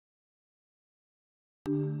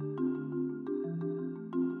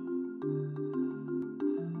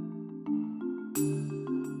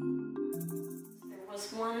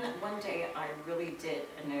really did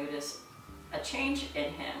notice a change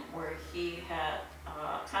in him where he had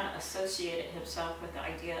kind of associated himself with the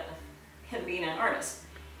idea of him being an artist.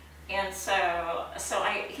 And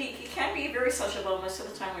he can be very sociable most of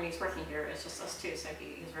the time when he's working here. It's just us two, so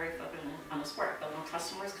he's very focused on his work. But when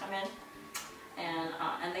customers come in,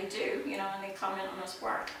 and they do, you know, and they comment on his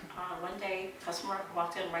work. One day, a customer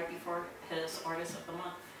walked in right before his Artist of the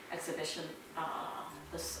Month exhibition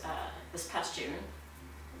this past June.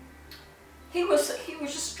 He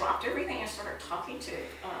just dropped everything and started talking to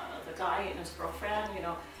the guy and his girlfriend. You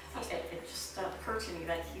know, it just occurred to me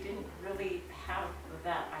that he didn't really have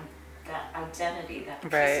that identity, that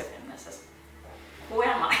piece of him that says, "Who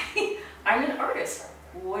am I? I'm an artist.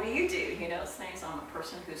 What do you do?" You know, things. I'm a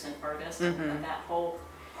person who's an artist, and that whole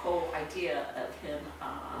idea of him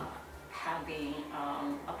having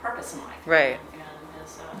a purpose in life. Right. And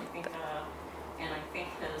his, I think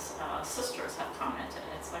his sisters have commented.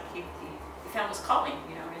 It's like he found his calling,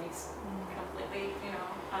 you know, and he's completely, you know,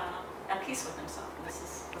 at peace with himself. And this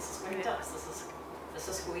is what he does. This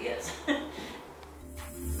is who he is.